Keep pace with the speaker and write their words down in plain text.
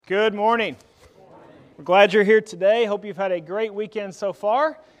Good morning. We're glad you're here today. Hope you've had a great weekend so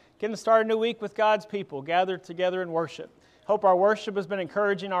far. Getting started a new week with God's people, gathered together in worship. Hope our worship has been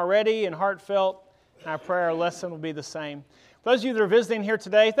encouraging already and heartfelt, and I pray our lesson will be the same. For those of you that are visiting here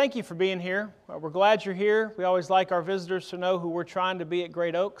today, thank you for being here. We're glad you're here. We always like our visitors to know who we're trying to be at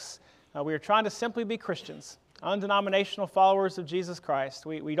Great Oaks. We are trying to simply be Christians, undenominational followers of Jesus Christ.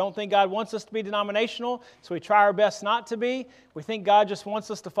 We don't think God wants us to be denominational, so we try our best not to be. We think God just wants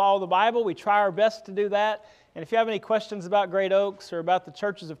us to follow the Bible. We try our best to do that. And if you have any questions about Great Oaks or about the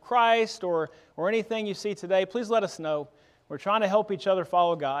churches of Christ or anything you see today, please let us know. We're trying to help each other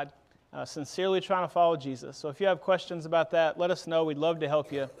follow God, sincerely trying to follow Jesus. So if you have questions about that, let us know. We'd love to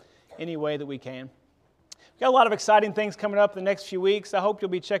help you any way that we can. We've got a lot of exciting things coming up the next few weeks. I hope you'll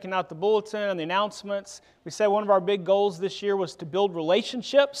be checking out the bulletin and the announcements. We said one of our big goals this year was to build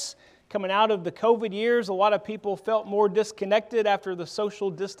relationships. Coming out of the COVID years, a lot of people felt more disconnected after the social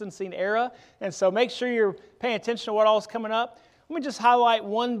distancing era. And so make sure you're paying attention to what all is coming up. Let me just highlight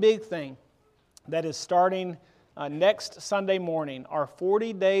one big thing that is starting next Sunday morning, our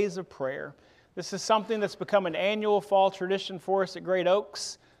 40 days of prayer. This is something that's become an annual fall tradition for us at Great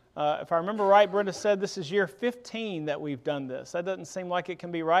Oaks. If I remember right, Brenda said this is year 15 that we've done this. That doesn't seem like it can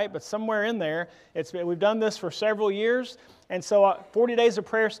be right, but somewhere in there, we've done this for several years. And so 40 Days of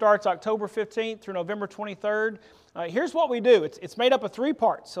Prayer starts October 15th through November 23rd. Here's what we do. It's made up of 3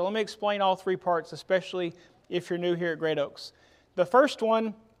 parts, so let me explain all 3 parts, especially if you're new here at Great Oaks. The first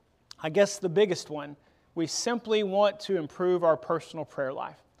one, I guess the biggest one, we simply want to improve our personal prayer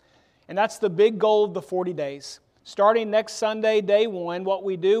life. And that's the big goal of the 40 days. Starting next Sunday, day 1, what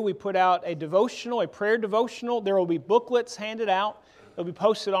we do, we put out a devotional, a prayer devotional. There will be booklets handed out. They'll be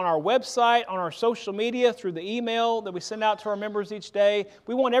posted on our website, on our social media, through the email that we send out to our members each day.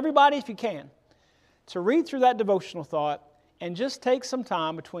 We want everybody, if you can, to read through that devotional thought and just take some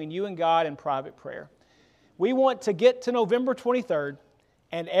time between you and God in private prayer. We want to get to November 23rd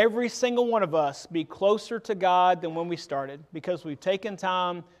and every single one of us be closer to God than when we started because we've taken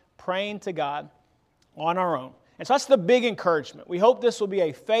time praying to God on our own. And so that's the big encouragement. We hope this will be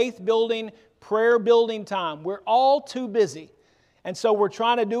a faith-building, prayer-building time. We're all too busy. And so we're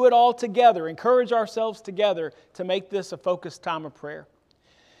trying to do it all together, encourage ourselves together to make this a focused time of prayer.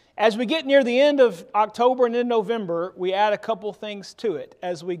 As we get near the end of October and in November, we add a couple things to it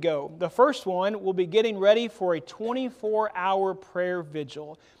as we go. The first one, we'll be getting ready for a 24-hour prayer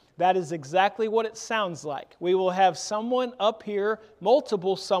vigil. That is exactly what it sounds like. We will have someone up here,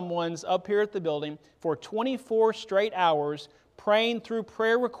 multiple someones up here at the building for 24 straight hours praying through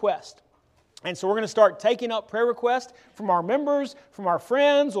prayer requests. And so we're going to start taking up prayer requests from our members, from our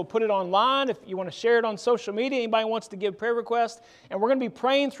friends. We'll put it online if you want to share it on social media. Anybody wants to give prayer requests. And we're going to be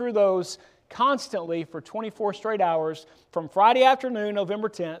praying through those constantly for 24 straight hours from Friday afternoon, November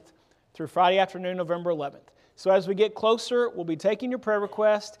 10th, through Friday afternoon, November 11th. So as we get closer, we'll be taking your prayer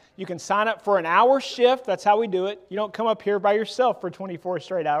request. You can sign up for an hour shift. That's how we do it. You don't come up here by yourself for 24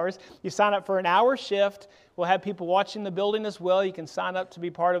 straight hours. You sign up for an hour shift. We'll have people watching the building as well. You can sign up to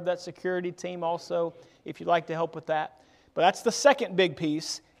be part of that security team also if you'd like to help with that. But that's the second big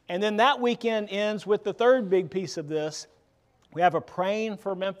piece. And then that weekend ends with the third big piece of this. We have a Praying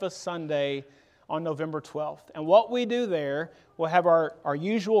for Memphis Sunday on November 12th. And what we do there, we'll have our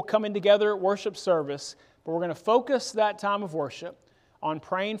usual coming together worship service. But we're going to focus that time of worship on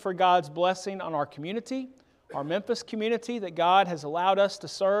praying for God's blessing on our community, our Memphis community that God has allowed us to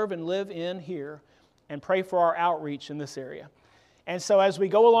serve and live in here, and pray for our outreach in this area. And so as we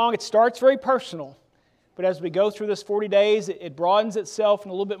go along, it starts very personal, but as we go through this 40 days, it broadens itself in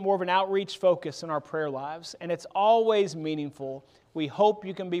a little bit more of an outreach focus in our prayer lives, and it's always meaningful. We hope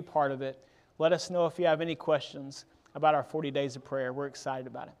you can be part of it. Let us know if you have any questions about our 40 days of prayer. We're excited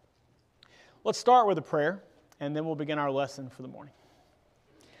about it. Let's start with a prayer, and then we'll begin our lesson for the morning.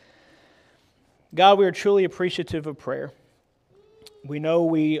 God, we are truly appreciative of prayer. We know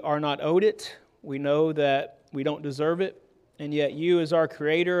we are not owed it. We know that we don't deserve it. And yet you, as our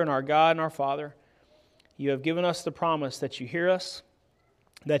Creator and our God and our Father, you have given us the promise that you hear us,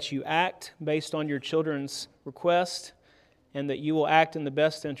 that you act based on your children's request, and that you will act in the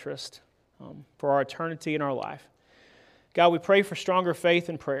best interest for our eternity and our life. God, we pray for stronger faith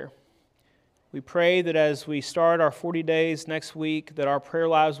in prayer. We pray that as we start our 40 days next week, that our prayer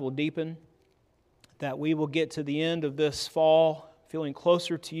lives will deepen, that we will get to the end of this fall feeling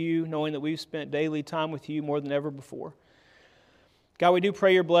closer to you, knowing that we've spent daily time with you more than ever before. God, we do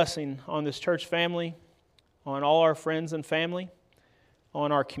pray your blessing on this church family, on all our friends and family,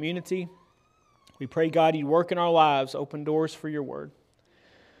 on our community. We pray, God, you'd work in our lives, open doors for your word.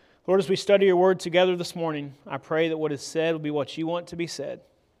 Lord, as we study your word together this morning, I pray that what is said will be what you want to be said.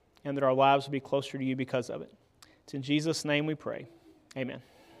 and that our lives will be closer to you because of it. It's in Jesus' name we pray. Amen.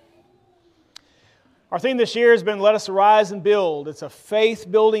 Our theme this year has been Let Us Arise and Build. It's a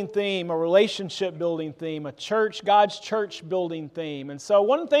faith-building theme, a relationship-building theme, a church, God's church-building theme. And so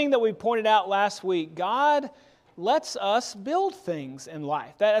one thing that we pointed out last week, God lets us build things in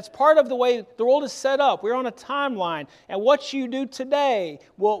life. That's part of the way the world is set up. We're on a timeline, and what you do today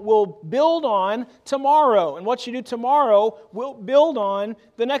will build on tomorrow, and what you do tomorrow will build on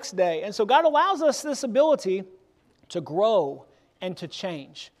the next day. And so God allows us this ability to grow and to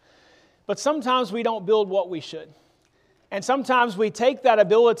change. But sometimes we don't build what we should. And sometimes we take that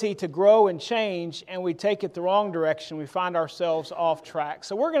ability to grow and change and we take it the wrong direction. We find ourselves off track.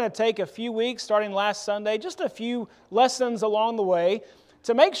 So we're going to take a few weeks, starting last Sunday, just a few lessons along the way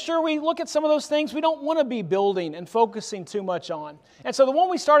to make sure we look at some of those things we don't want to be building and focusing too much on. And so the one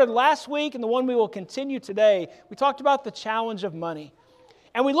we started last week and the one we will continue today, we talked about the challenge of money.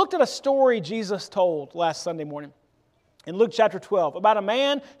 And we looked at a story Jesus told last Sunday morning in Luke chapter 12 about a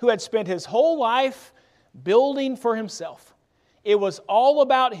man who had spent his whole life building for himself. It was all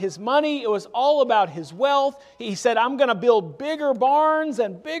about his money. It was all about his wealth. He said, I'm going to build bigger barns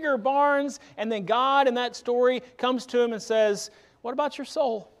and bigger barns. And then God in that story comes to him and says, what about your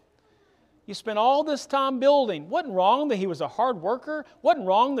soul? You spent all this time building. Wasn't wrong that he was a hard worker. Wasn't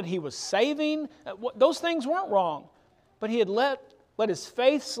wrong that he was saving. Those things weren't wrong. But he had let his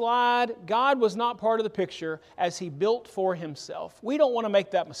faith slide. God was not part of the picture as he built for himself. We don't want to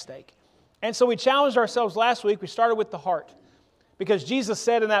make that mistake. And so we challenged ourselves last week. We started with the heart. Because Jesus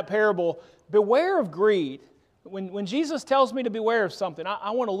said in that parable, beware of greed. When Jesus tells me to beware of something, I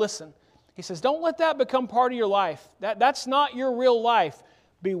want to listen. He says, don't let that become part of your life. That's not your real life.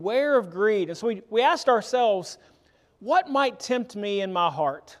 Beware of greed. And so we asked ourselves, what might tempt me in my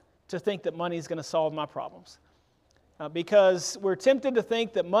heart to think that money is going to solve my problems? Because we're tempted to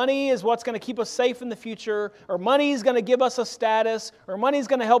think that money is what's going to keep us safe in the future, or money is going to give us a status, or money is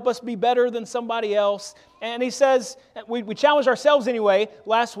going to help us be better than somebody else. And he says, we challenged ourselves anyway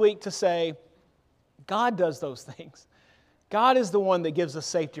last week to say, God does those things. God is the one that gives us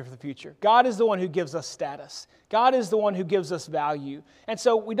safety for the future. God is the one who gives us status. God is the one who gives us value. And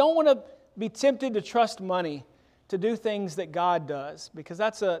so we don't want to be tempted to trust money to do things that God does, because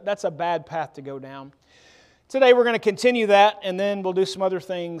that's a bad path to go down. Today we're going to continue that, and then we'll do some other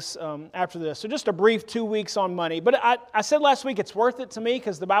things after this. So just a brief 2 weeks on money. But I said last week it's worth it to me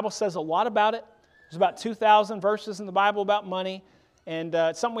because the Bible says a lot about it. There's about 2,000 verses in the Bible about money, and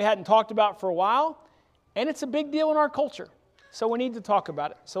it's something we hadn't talked about for a while, and it's a big deal in our culture. So we need to talk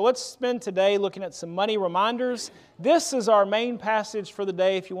about it. So let's spend today looking at some money reminders. This is our main passage for the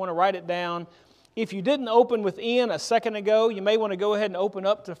day if you want to write it down. If you didn't open with Ian a second ago, you may want to go ahead and open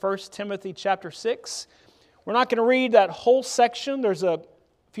up to 1 Timothy chapter 6. We're not going to read that whole section. There's a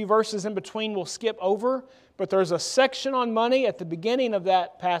few verses in between we'll skip over, but there's a section on money at the beginning of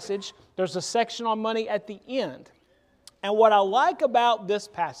that passage. There's a section on money at the end. And what I like about this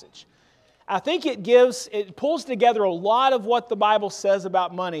passage, I think it pulls together a lot of what the Bible says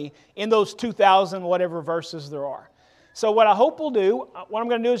about money in those 2,000 whatever verses there are. So what I hope we'll do, what I'm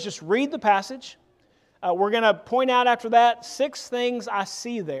going to do is just read the passage. We're going to point out after that 6 things I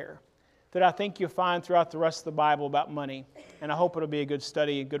see there that I think you'll find throughout the rest of the Bible about money. And I hope it'll be a good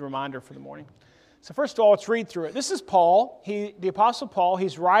study, a good reminder for the morning. So first of all, let's read through it. This is Paul, the Apostle Paul.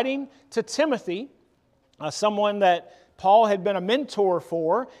 He's writing to Timothy, someone that Paul had been a mentor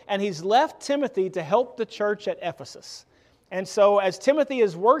for, and he's left Timothy to help the church at Ephesus. And so as Timothy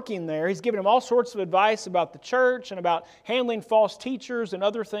is working there, he's giving him all sorts of advice about the church and about handling false teachers and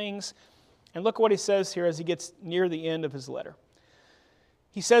other things. And look what he says here as he gets near the end of his letter.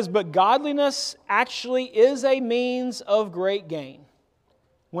 He says, but godliness actually is a means of great gain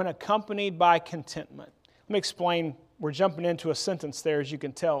when accompanied by contentment. Let me explain. We're jumping into a sentence there, as you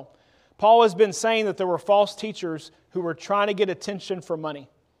can tell. Paul has been saying that there were false teachers who were trying to get attention for money.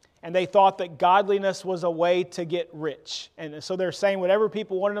 And they thought that godliness was a way to get rich. And so they're saying whatever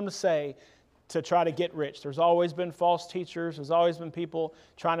people wanted them to say to try to get rich. There's always been false teachers. There's always been people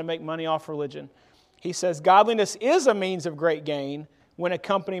trying to make money off religion. He says godliness is a means of great gain when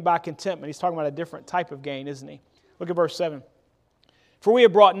accompanied by contentment. He's talking about a different type of gain, isn't he? Look at verse 7. For we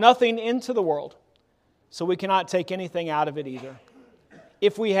have brought nothing into the world, so we cannot take anything out of it either.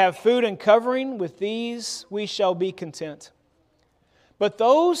 If we have food and covering, with these we shall be content. But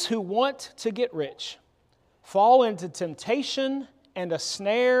those who want to get rich fall into temptation and a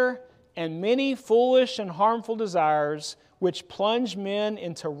snare and many foolish and harmful desires, which plunge men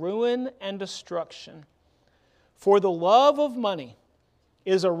into ruin and destruction. For the love of money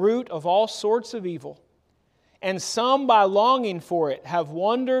is a root of all sorts of evil, And some, by longing for it, have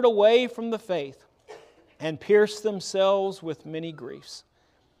wandered away from the faith and pierced themselves with many griefs.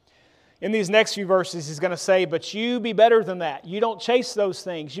 In these next few verses, he's going to say, but you be better than that. You don't chase those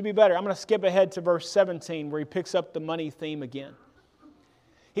things. You be better. I'm going to skip ahead to verse 17 where he picks up the money theme again.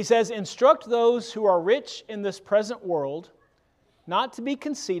 He says, instruct those who are rich in this present world not to be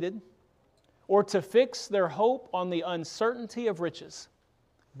conceited or to fix their hope on the uncertainty of riches,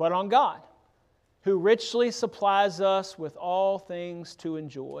 but on God, who richly supplies us with all things to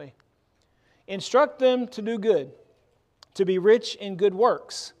enjoy. Instruct them to do good, to be rich in good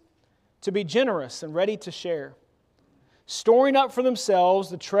works, to be generous and ready to share, storing up for themselves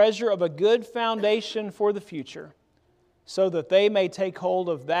the treasure of a good foundation for the future, so that they may take hold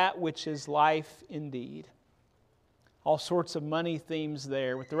of that which is life indeed. All sorts of money themes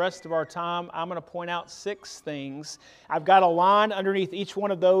there. With the rest of our time, I'm going to point out 6 things. I've got a line underneath each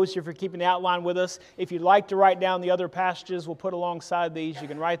one of those if you're keeping the outline with us. If you'd like to write down the other passages we'll put alongside these, you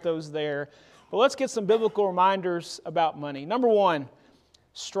can write those there. But let's get some biblical reminders about money. Number 1,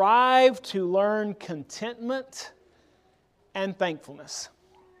 strive to learn contentment and thankfulness.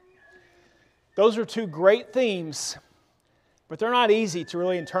 Those are 2 great themes, but they're not easy to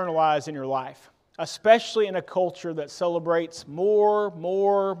really internalize in your life, especially in a culture that celebrates more.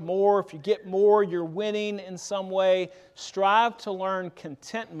 If you get more, you're winning in some way. Strive to learn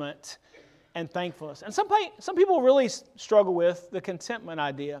contentment and thankfulness. And some people really struggle with the contentment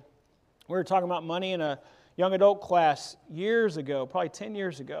idea. We were talking about money in a young adult class years ago, probably 10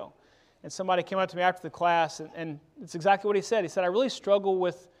 years ago. And somebody came up to me after the class, and it's exactly what he said. He said, I really struggle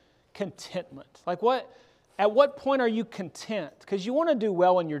with contentment. Like at what point are you content? Because you want to do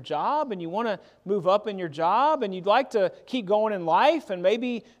well in your job, and you want to move up in your job, and you'd like to keep going in life, and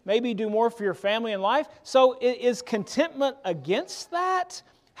maybe do more for your family in life. So is contentment against that?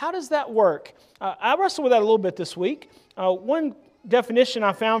 How does that work? I wrestled with that a little bit this week. One definition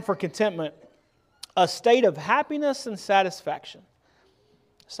I found for contentment: a state of happiness and satisfaction.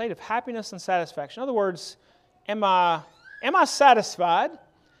 A state of happiness and satisfaction. In other words, am I satisfied?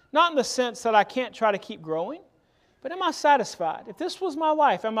 Not in the sense that I can't try to keep growing, but am I satisfied? If this was my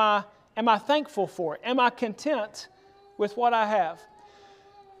life, am I thankful for it? Am I content with what I have?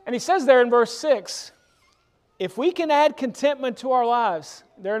 And he says there in verse 6, if we can add contentment to our lives,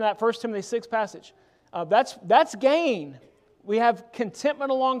 there in that 1 Timothy 6 passage, that's gain. We have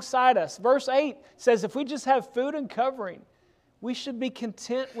contentment alongside us. Verse 8 says if we just have food and covering, we should be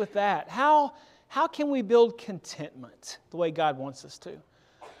content with that. How can we build contentment the way God wants us to?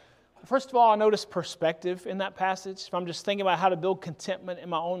 First of all, I notice perspective in that passage. If I'm just thinking about how to build contentment in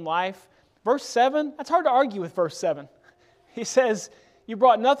my own life. Verse 7, that's hard to argue with verse 7. He says, you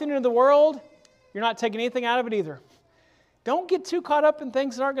brought nothing into the world, you're not taking anything out of it either. Don't get too caught up in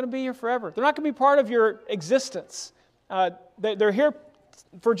things that aren't going to be here forever. They're not going to be part of your existence. They're here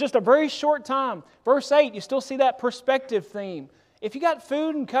for just a very short time. Verse 8, you still see that perspective theme. If you got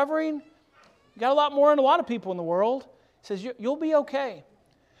food and covering, you got a lot more than a lot of people in the world. It says you'll be okay.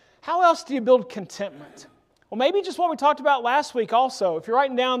 How else do you build contentment? Well, maybe just what we talked about last week also. If you're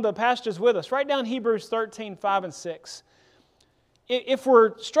writing down the passages with us, write down Hebrews 13, 5 and 6. If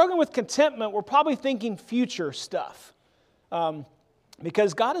we're struggling with contentment, we're probably thinking future stuff.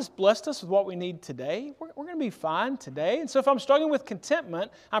 Because God has blessed us with what we need today. We're going to be fine today. And so if I'm struggling with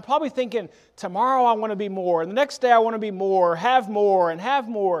contentment, I'm probably thinking, tomorrow I want to be more, and the next day I want to be more, and have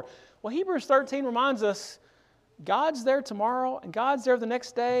more. Well, Hebrews 13 reminds us, God's there tomorrow, and God's there the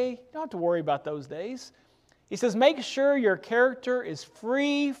next day. You don't have to worry about those days. He says, make sure your character is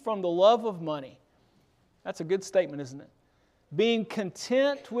free from the love of money. That's a good statement, isn't it? Being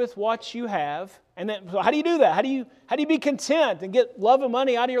content with what you have. And then, so how do you do that? How do you be content and get love of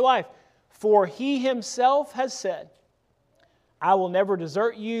money out of your life? For He Himself has said, I will never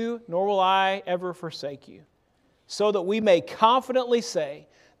desert you, nor will I ever forsake you. So that we may confidently say,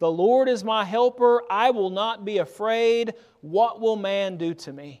 the Lord is my helper, I will not be afraid. What will man do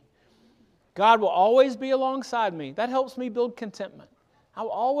to me? God will always be alongside me. That helps me build contentment. I will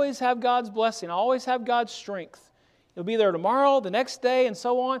always have God's blessing. I always have God's strength. He'll be there tomorrow, the next day, and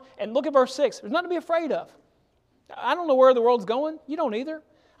so on. And look at verse 6. There's nothing to be afraid of. I don't know where the world's going. You don't either.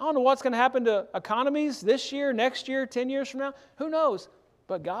 I don't know what's going to happen to economies this year, next year, 10 years from now. Who knows?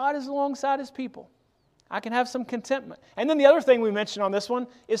 But God is alongside His people. I can have some contentment. And then the other thing we mentioned on this one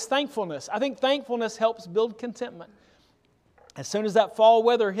is thankfulness. I think thankfulness helps build contentment. As soon as that fall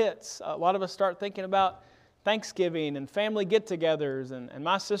weather hits, a lot of us start thinking about Thanksgiving and family get-togethers. And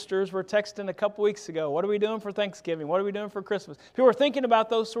my sisters were texting a couple weeks ago, what are we doing for Thanksgiving? What are we doing for Christmas? People are thinking about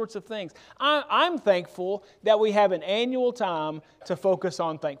those sorts of things. I'm thankful that we have an annual time to focus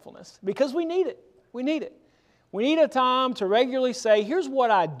on thankfulness because we need it. We need it. We need a time to regularly say, here's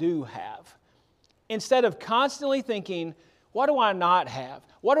what I do have. Instead of constantly thinking, what do I not have?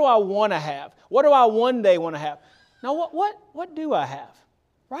 What do I want to have? What do I one day want to have? Now, what do I have?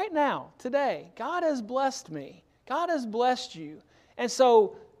 Right now, today, God has blessed me. God has blessed you. And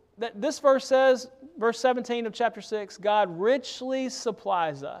so this verse says, verse 17 of chapter 6, God richly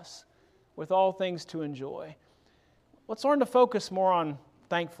supplies us with all things to enjoy. Let's learn to focus more on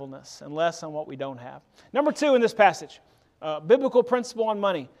thankfulness and less on what we don't have. Number 2 in this passage, biblical principle on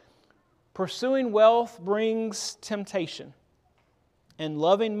money. Pursuing wealth brings temptation, and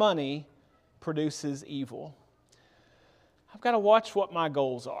loving money produces evil. I've got to watch what my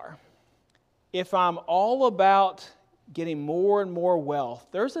goals are. If I'm all about getting more and more wealth,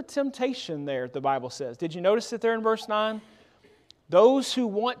 there's a temptation there, the Bible says. Did you notice it there in verse 9? Those who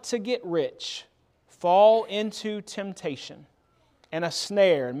want to get rich fall into temptation and a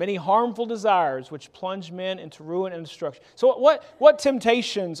snare and many harmful desires which plunge men into ruin and destruction. So what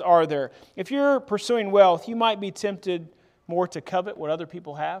temptations are there? If you're pursuing wealth, you might be tempted more to covet what other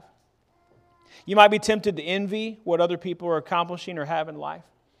people have. You might be tempted to envy what other people are accomplishing or have in life.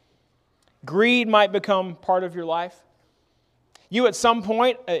 Greed might become part of your life. You at some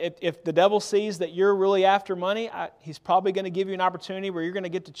point, if the devil sees that you're really after money, he's probably going to give you an opportunity where you're going to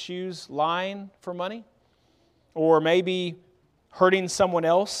get to choose lying for money, or maybe hurting someone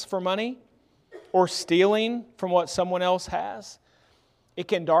else for money, or stealing from what someone else has. It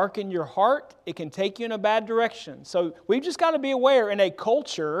can darken your heart. It can take you in a bad direction. So we've just got to be aware in a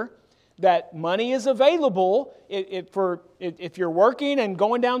culture that money is available. If you're working and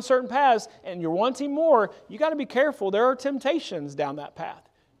going down certain paths and you're wanting more, you got to be careful. There are temptations down that path.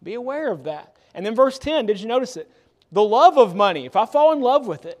 Be aware of that. And then verse 10, did you notice it? The love of money, if I fall in love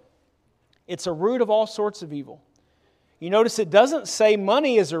with it, it's a root of all sorts of evil. You notice it doesn't say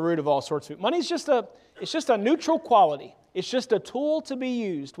money is a root of all sorts of evil. Money is just a neutral quality. It's just a tool to be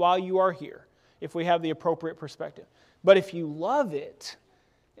used while you are here, if we have the appropriate perspective. But if you love it,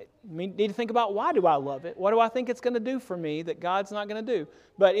 we need to think about, why do I love it? What do I think it's going to do for me that God's not going to do?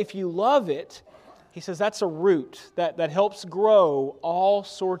 But if you love it, he says that's a root that helps grow all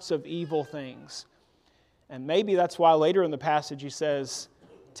sorts of evil things. And maybe that's why later in the passage he says,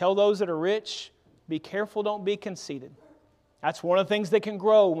 tell those that are rich, be careful, don't be conceited. That's one of the things that can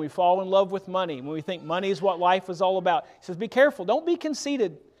grow when we fall in love with money, when we think money is what life is all about. He says, be careful, don't be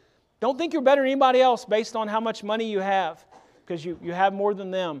conceited. Don't think you're better than anybody else based on how much money you have, because you have more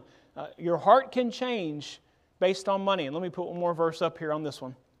than them. Your heart can change based on money. And let me put one more verse up here on this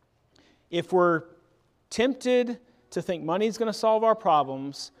one. If we're tempted to think money is going to solve our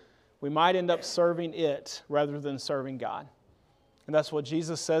problems, we might end up serving it rather than serving God. And that's what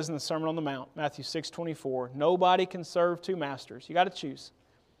Jesus says in the Sermon on the Mount, Matthew 6:24. Nobody can serve two masters. You got to choose.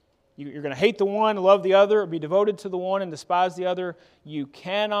 You're going to hate the one, love the other, or be devoted to the one and despise the other. You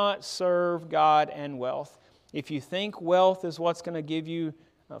cannot serve God and wealth. If you think wealth is what's going to give you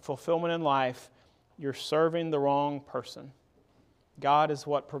fulfillment in life, you're serving the wrong person. God is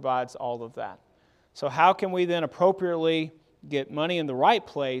what provides all of that. So how can we then appropriately get money in the right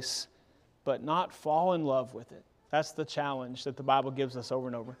place, but not fall in love with it? That's the challenge that the Bible gives us over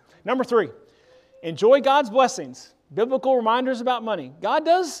and over. Number 3, enjoy God's blessings. Biblical reminders about money. God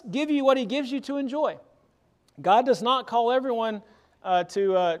does give you what He gives you to enjoy. God does not call everyone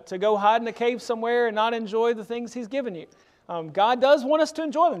to go hide in a cave somewhere and not enjoy the things He's given you. God does want us to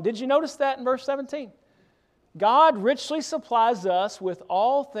enjoy them. Did you notice that in verse 17? God richly supplies us with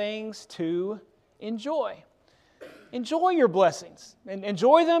all things to enjoy. Enjoy your blessings and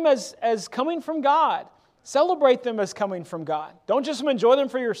enjoy them as coming from God. Celebrate them as coming from God. Don't just enjoy them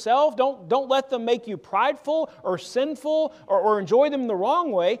for yourself. Don't let them make you prideful or sinful or enjoy them the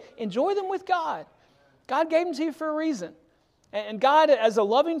wrong way. Enjoy them with God. God gave them to you for a reason. And God, as a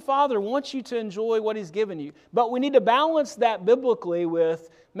loving Father, wants you to enjoy what He's given you. But we need to balance that biblically with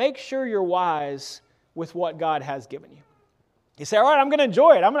make sure you're wise with what God has given you. You say, all right, I'm going to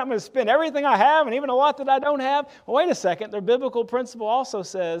enjoy it. I'm going to spend everything I have and even a lot that I don't have. Well, wait a second. The biblical principle also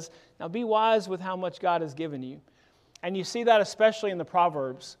says, now be wise with how much God has given you. And you see that especially in the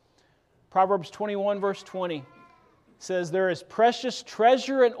Proverbs. Proverbs 21 verse 20 says, there is precious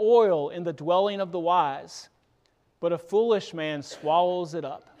treasure and oil in the dwelling of the wise, but a foolish man swallows it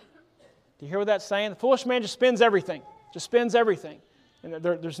up. Do you hear what that's saying? The foolish man just spends everything. Just spends everything. And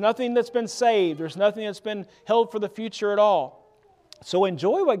there's nothing that's been saved. There's nothing that's been held for the future at all. So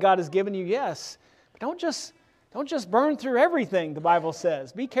enjoy what God has given you, yes. But don't just burn through everything, the Bible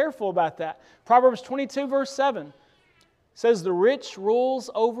says. Be careful about that. Proverbs 22 verse 7 says, the rich rules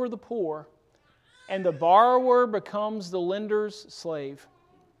over the poor, and the borrower becomes the lender's slave.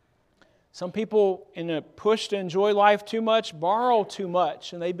 Some people, in a push to enjoy life too much, borrow too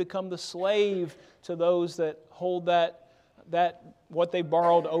much, and they become the slave to those that hold that what they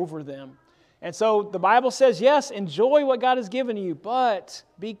borrowed over them. And so the Bible says, yes, enjoy what God has given you, but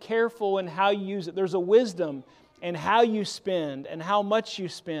be careful in how you use it. There's a wisdom in how you spend and how much you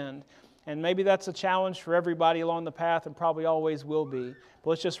spend. And maybe that's a challenge for everybody along the path and probably always will be. But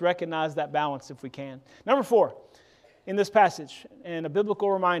let's just recognize that balance if we can. Number 4, in this passage, and a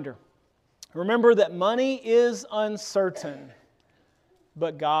biblical reminder. Remember that money is uncertain,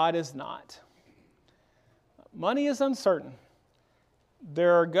 but God is not. Money is uncertain.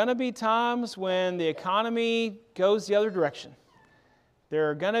 There are going to be times when the economy goes the other direction. There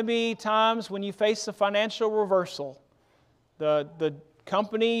are going to be times when you face a financial reversal. The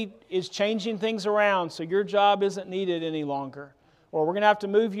company is changing things around so your job isn't needed any longer. Or we're going to have to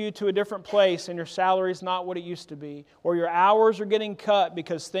move you to a different place and your salary is not what it used to be. Or your hours are getting cut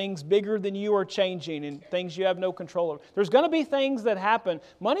because things bigger than you are changing and things you have no control over. There's going to be things that happen.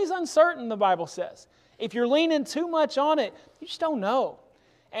 Money's uncertain, the Bible says. If you're leaning too much on it, you just don't know.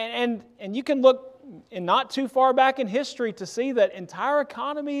 And you can look not too far back in history to see that entire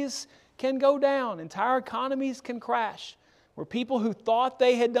economies can go down. Entire economies can crash. Where people who thought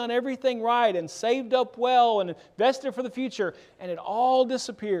they had done everything right and saved up well and invested for the future, and it all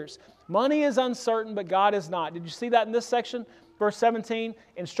disappears. Money is uncertain, but God is not. Did you see that in this section? Verse 17,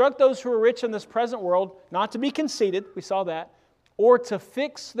 instruct those who are rich in this present world not to be conceited, we saw that, or to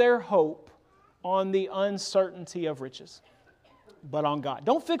fix their hope on the uncertainty of riches, but on God.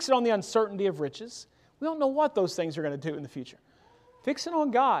 Don't fix it on the uncertainty of riches. We don't know what those things are going to do in the future. Fix it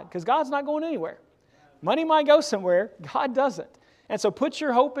on God, because God's not going anywhere. Money might go somewhere, God doesn't. And so put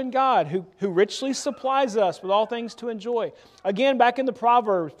your hope in God, who richly supplies us with all things to enjoy. Again, back in the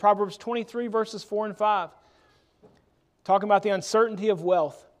Proverbs 23, verses 4 and 5, talking about the uncertainty of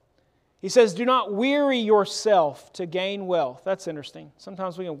wealth. He says, do not weary yourself to gain wealth. That's interesting.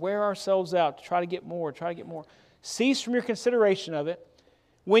 Sometimes we can wear ourselves out to try to get more, Cease from your consideration of it.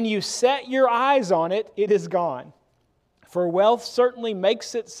 When you set your eyes on it, it is gone. For wealth certainly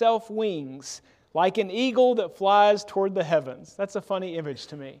makes itself wings, like an eagle that flies toward the heavens. That's a funny image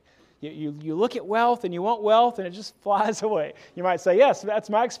to me. You look at wealth and you want wealth and it just flies away. You might say, yes, that's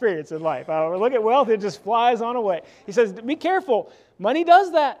my experience in life. I look at wealth and it just flies on away. He says, be careful. Money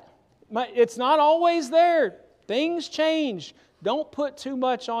does that. It's not always there. Things change. Don't put too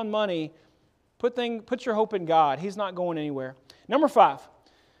much on money. Put your hope in God. He's not going anywhere. Number 5,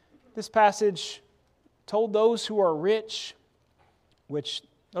 this passage told those who are rich, which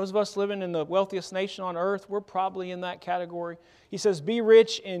those of us living in the wealthiest nation on earth, we're probably in that category. He says, be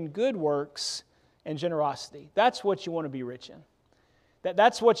rich in good works and generosity. That's what you want to be rich in.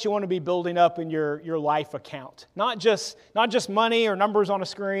 That's what you want to be building up in your life account. Not just money or numbers on a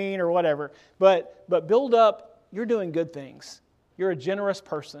screen or whatever, but build up, you're doing good things. You're a generous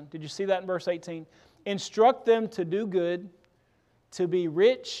person. Did you see that in verse 18? Instruct them to do good, to be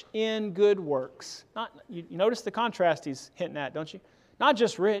rich in good works. You notice the contrast he's hinting at, don't you? Not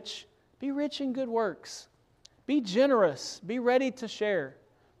just rich, be rich in good works. Be generous, be ready to share.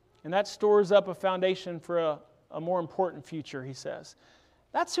 And that stores up a foundation for a more important future, he says.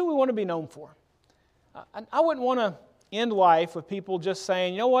 That's who we want to be known for. I wouldn't want to end life with people just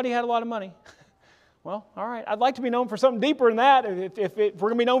saying, you know what, he had a lot of money. Well, all right, I'd like to be known for something deeper than that. If we're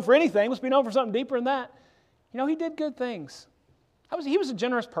going to be known for anything, let's be known for something deeper than that. You know, he did good things. He was a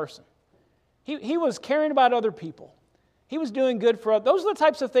generous person. He was caring about other people. He was doing good for others. Those are the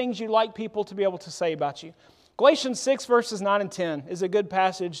types of things you like people to be able to say about you. Galatians 6, verses 9 and 10 is a good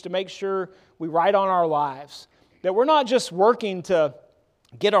passage to make sure we write on our lives. That we're not just working to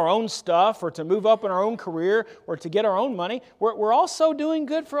get our own stuff or to move up in our own career or to get our own money. We're also doing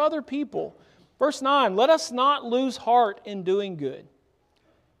good for other people. Verse 9, let us not lose heart in doing good.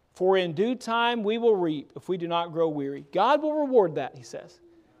 For in due time we will reap if we do not grow weary. God will reward that, he says.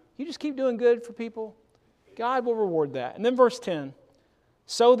 You just keep doing good for people, God will reward that. And then verse 10,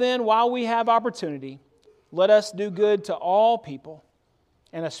 so then while we have opportunity, let us do good to all people,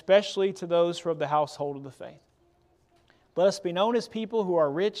 and especially to those who are of the household of the faith. Let us be known as people who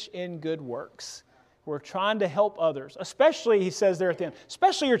are rich in good works. We're trying to help others, especially, he says there at the end,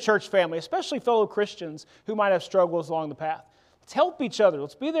 especially your church family, especially fellow Christians who might have struggles along the path. Let's help each other.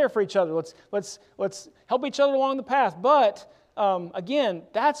 Let's be there for each other. Let's help each other along the path. But, again,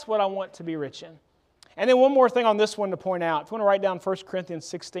 that's what I want to be rich in. And then one more thing on this one to point out. If you want to write down 1 Corinthians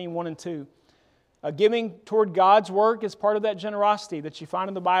 16, 1 and 2. Giving toward God's work is part of that generosity that you find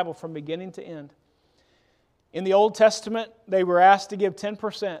in the Bible from beginning to end. In the Old Testament, they were asked to give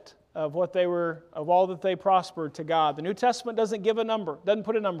 10% of all that they prospered to God. The New Testament doesn't give a number, doesn't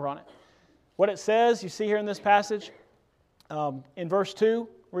put a number on it. What it says, you see here in this passage, in verse 2,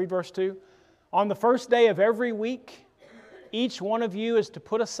 read verse 2. On the first day of every week, each one of you is to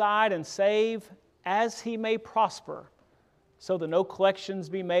put aside and save as he may prosper, so that no collections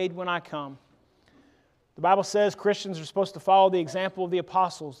be made when I come. The Bible says Christians are supposed to follow the example of the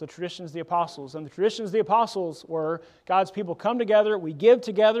apostles, the traditions of the apostles. And the traditions of the apostles were God's people come together, we give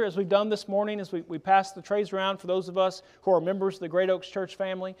together, as we've done this morning, as we pass the trays around for those of us who are members of the Great Oaks Church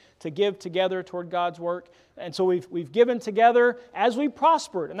family, to give together toward God's work. And so we've given together as we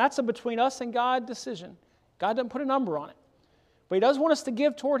prospered. And that's a between us and God decision. God doesn't put a number on it. But He does want us to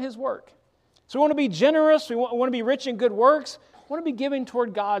give toward His work. So we want to be generous, we want to be rich in good works, we want to be giving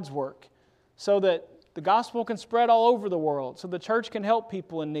toward God's work so that the gospel can spread all over the world, so the church can help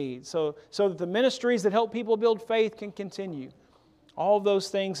people in need, so that the ministries that help people build faith can continue. All of those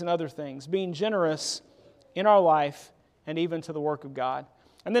things and other things, being generous in our life and even to the work of God.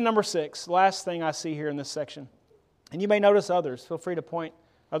 And then number 6, last thing I see here in this section, and you may notice others, feel free to point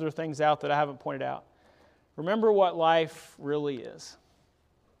other things out that I haven't pointed out. Remember what life really is.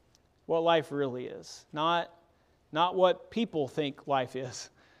 What life really is. Not what people think life is,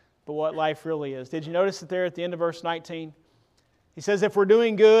 but what life really is. Did you notice it there at the end of verse 19? He says, if we're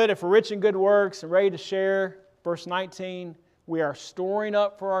doing good, if we're rich in good works and ready to share, verse 19, we are storing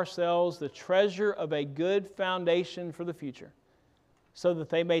up for ourselves the treasure of a good foundation for the future, so that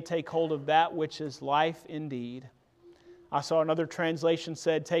they may take hold of that which is life indeed. I saw another translation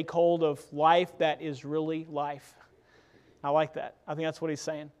said, take hold of life that is really life. I like that. I think that's what he's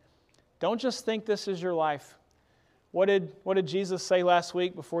saying. Don't just think this is your life. What did Jesus say last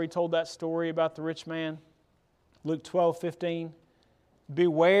week before He told that story about the rich man? Luke 12:15.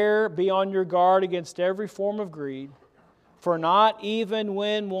 Beware, be on your guard against every form of greed, for not even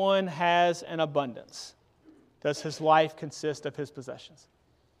when one has an abundance does his life consist of his possessions.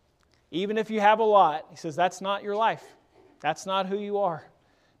 Even if you have a lot, He says that's not your life. That's not who you are.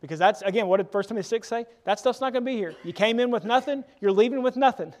 Because that's, again, what did 1 Timothy 6 say? That stuff's not going to be here. You came in with nothing, you're leaving with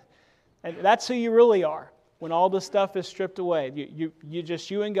nothing. And that's who you really are. When all the stuff is stripped away, you just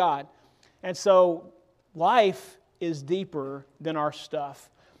you and God. And so life is deeper than our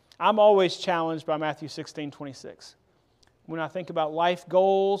stuff. I'm always challenged by Matthew 16:26. When I think about life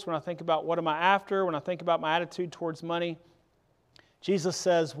goals, when I think about what am I after, when I think about my attitude towards money, Jesus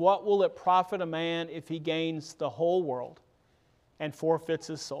says, what will it profit a man if he gains the whole world and forfeits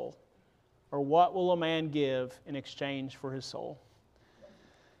his soul? Or what will a man give in exchange for his soul?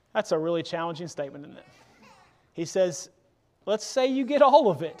 That's a really challenging statement, isn't it? He says, let's say you get all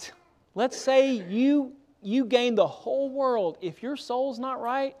of it. Let's say you gain the whole world. If your soul's not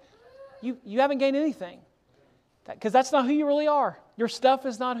right, you haven't gained anything. Because that's not who you really are. Your stuff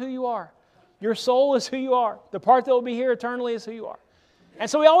is not who you are. Your soul is who you are. The part that will be here eternally is who you are. And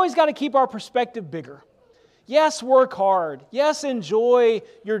so we always got to keep our perspective bigger. Yes, work hard. Yes, enjoy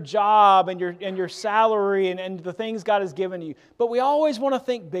your job and your salary and the things God has given you. But we always want to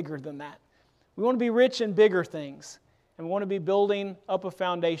think bigger than that. We want to be rich in bigger things, and we want to be building up a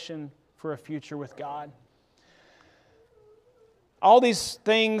foundation for a future with God. All these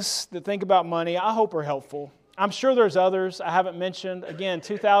things that think about money, I hope are helpful. I'm sure there's others I haven't mentioned. Again,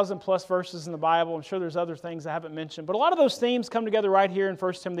 2,000 plus verses in the Bible. I'm sure there's other things I haven't mentioned. But a lot of those themes come together right here in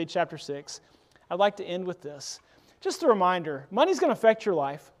 1 Timothy chapter 6. I'd like to end with this. Just a reminder, money's going to affect your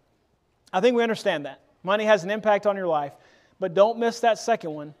life. I think we understand that. Money has an impact on your life. But don't miss that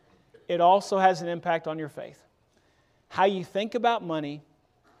second one. It also has an impact on your faith. How you think about money,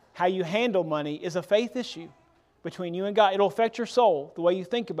 how you handle money is a faith issue between you and God. It'll affect your soul, the way you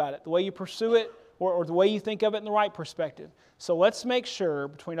think about it, the way you pursue it, or the way you think of it in the right perspective. So let's make sure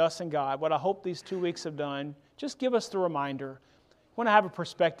between us and God, what I hope these 2 weeks have done, just give us the reminder, we want to have a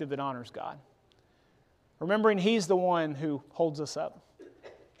perspective that honors God. Remembering He's the one who holds us up.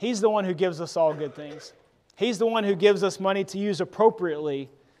 He's the one who gives us all good things. He's the one who gives us money to use appropriately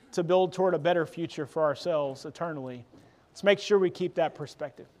to build toward a better future for ourselves eternally. Let's make sure we keep that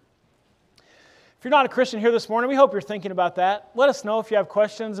perspective. If you're not a Christian here this morning, we hope you're thinking about that. Let us know if you have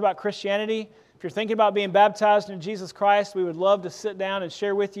questions about Christianity. If you're thinking about being baptized in Jesus Christ, we would love to sit down and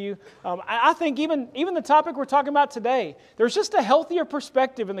share with you. I think even the topic we're talking about today, there's just a healthier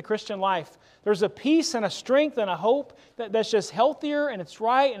perspective in the Christian life. There's a peace and a strength and a hope that's just healthier, and it's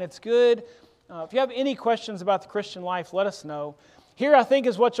right and it's good. If you have any questions about the Christian life, let us know. Here, I think,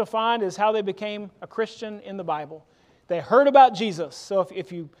 is what you'll find is how they became a Christian in the Bible. They heard about Jesus. So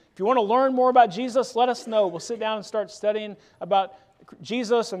if you want to learn more about Jesus, let us know. We'll sit down and start studying about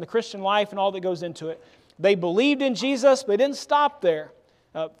Jesus and the Christian life and all that goes into it. They believed in Jesus, but they didn't stop there.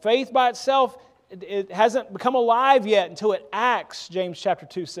 Faith by itself it hasn't become alive yet until it acts, James chapter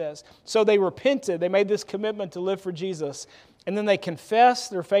 2 says. So they repented. They made this commitment to live for Jesus. And then they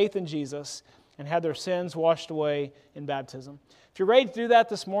confessed their faith in Jesus and had their sins washed away in baptism. If you're ready to do that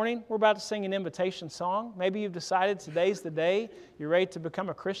this morning, we're about to sing an invitation song. Maybe you've decided today's the day you're ready to become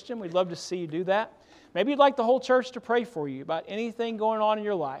a Christian. We'd love to see you do that. Maybe you'd like the whole church to pray for you about anything going on in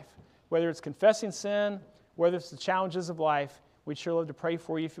your life, whether it's confessing sin, whether it's the challenges of life. We'd sure love to pray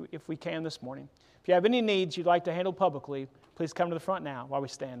for you if we can this morning. If you have any needs you'd like to handle publicly, please come to the front now while we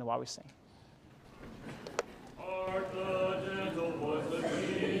stand and while we sing. Hark the gentle voice of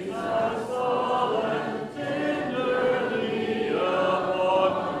Jesus, fallen tenderly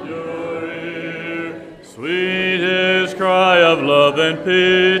upon your ear. Sweetest cry of love and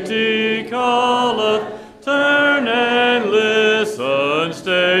pity,